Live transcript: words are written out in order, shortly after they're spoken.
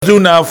Do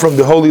now from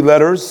the Holy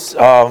Letters.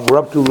 We're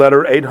up to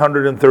letter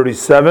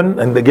 837,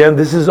 and again,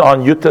 this is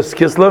on Yutas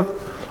Kislev,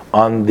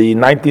 on the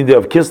 19th day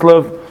of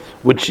Kislev,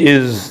 which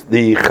is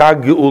the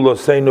Chag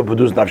Ge'uloseinu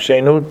Pedus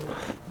Nafshenu,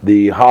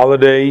 the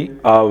holiday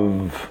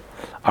of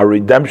our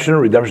redemption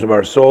of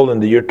our soul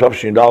in the year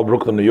Tov Dal,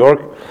 Brooklyn, New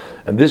York.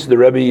 And this the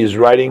Rebbe is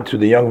writing to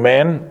the young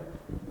man.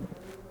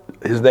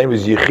 His name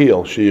is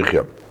Yechiel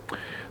Sheyichya.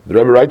 The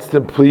Rebbe writes to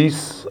him,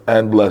 peace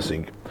and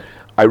blessing.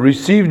 I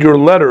received your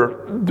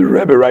letter, the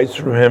Rebbe writes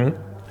from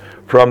him,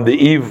 from the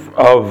eve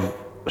of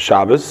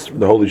Shabbos,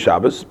 the Holy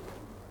Shabbos,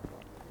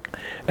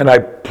 and I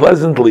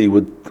pleasantly,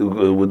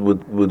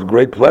 with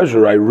great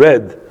pleasure, I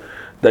read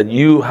that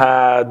you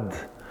had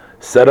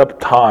set up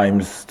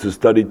times to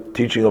study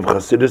teaching of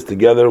Chasidus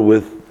together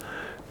with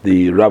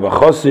the Rabbi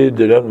Chasid,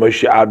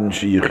 Moshe Aaron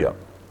Sheyichya.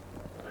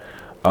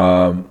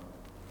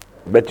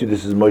 Bet you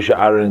this is Moshe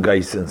Aaron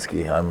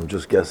Gaisinski. I'm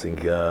just guessing.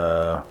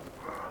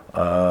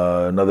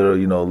 Another,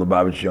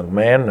 Lubavitch young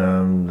man,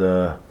 and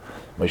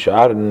Moshe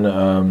Aaron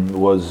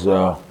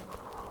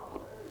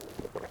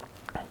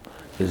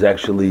is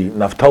actually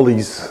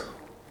Naphtali's.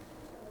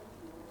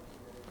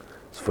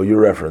 It's for your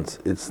reference.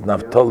 It's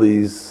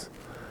Naphtali's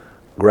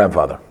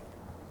grandfather.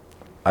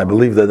 I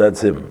believe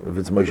that's him. If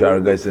it's Moshe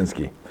Aaron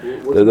Gaisinski,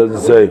 that doesn't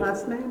say.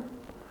 Last name?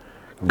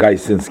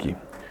 Gaisinski.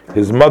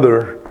 His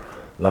mother,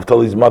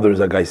 Naphtali's mother,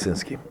 is a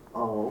Gaisinski.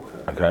 Oh,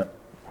 okay. Okay.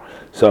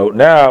 So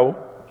now.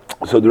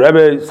 So the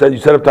Rebbe said, you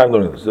set up time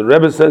learning this. The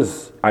Rebbe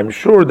says, I'm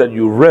sure that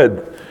you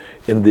read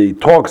in the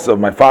talks of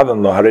my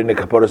father-in-law, Harene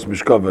Kaporas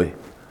Mishkove,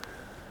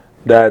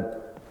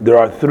 that there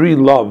are three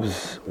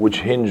loves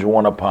which hinge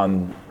one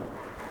upon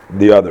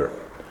the other.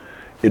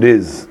 It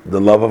is the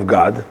love of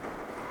God,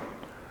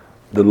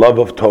 the love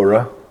of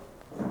Torah,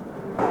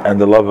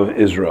 and the love of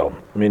Israel,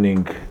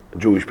 meaning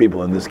Jewish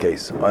people in this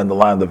case, and the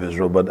land of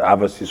Israel, but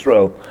Avas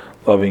Yisrael,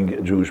 loving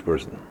a Jewish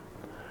person.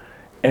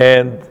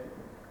 And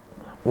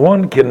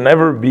one can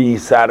never be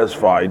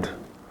satisfied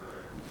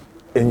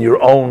in your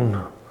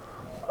own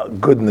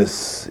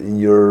goodness, in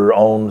your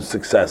own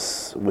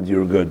success with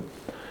your good.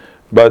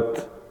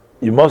 But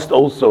you must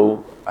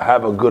also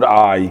have a good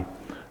eye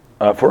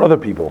for other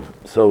people,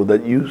 so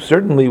that you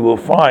certainly will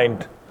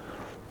find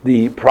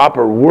the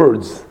proper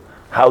words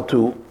how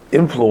to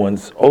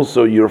influence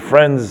also your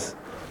friends,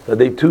 that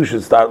they too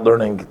should start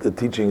learning the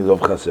teachings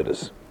of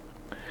Chasidus.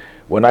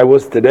 When I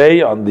was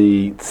today on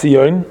the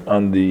Tzion,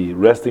 on the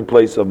resting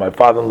place of my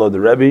father-in-law, the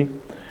Rebbe,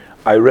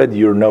 I read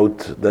your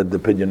note that the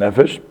Pidyon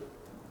Nefesh,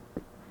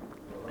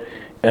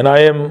 and I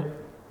am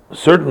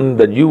certain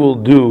that you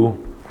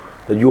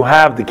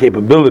have the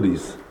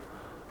capabilities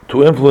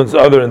to influence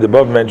other in the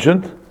above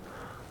mentioned.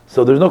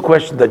 So there's no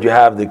question that you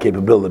have the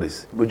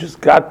capabilities. We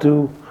just got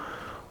to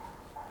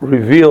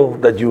reveal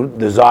that you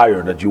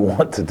desire, that you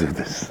want to do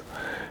this,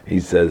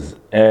 he says.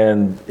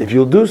 And if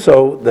you'll do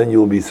so, then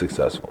you'll be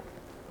successful.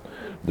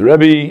 The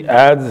Rebbe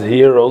adds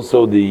here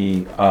also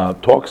the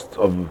talks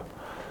of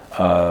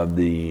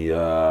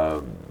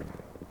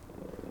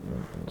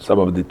some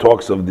of the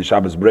talks of the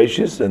Shabbos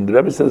Breishis, and the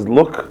Rebbe says,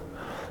 look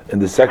in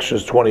the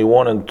sections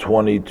 21 and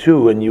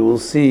 22, and you will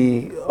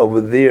see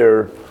over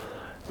there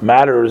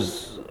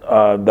matters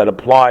that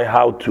apply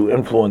how to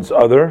influence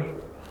other.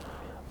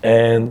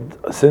 And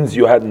since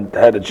you hadn't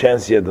had a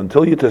chance yet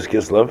until Yutas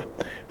Kislev,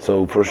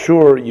 so for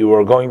sure you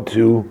are going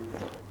to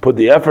put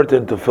the effort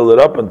in to fill it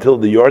up until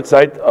the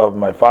yahrzeit of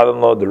my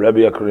father-in-law, the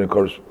Rebbe Harene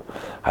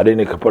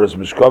Kaporas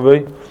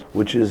Mishkove,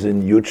 which is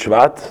in Yud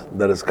Shvat,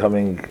 that is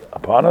coming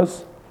upon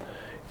us.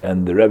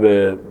 And the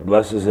Rebbe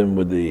blesses him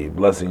with the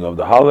blessing of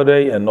the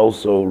holiday, and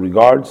also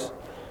regards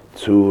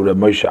to Reb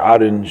Moshe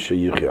Aaron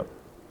Sheyichya.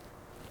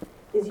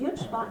 Is Yud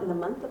Shvat in the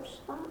month of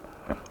Shvat?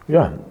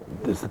 Yeah,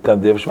 it's the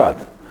 10th day of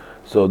Shvat.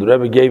 So the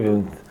Rebbe gave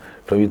him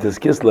from Yutas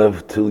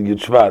Kislev to Yud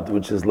Shvat,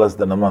 which is less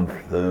than a month,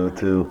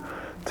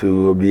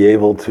 to be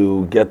able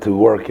to get to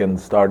work and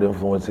start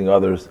influencing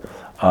others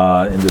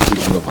in the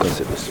teaching of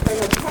Chasidus.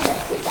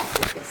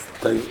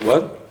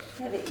 What?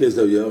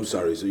 Kislev, yeah, I'm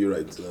sorry. So you're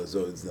right. You're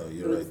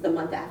right. It's the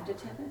month after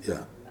Tevis?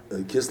 Yeah.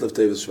 Kislev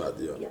Tevis Shvat,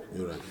 yeah.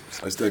 You're right.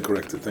 I stand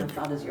corrected, thank you.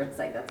 My father's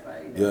yahrzeit, that's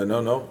why. Yeah,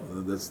 no.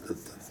 That's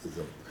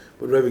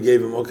but Rebbe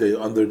gave him,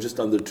 just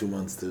under 2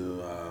 months to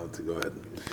go ahead.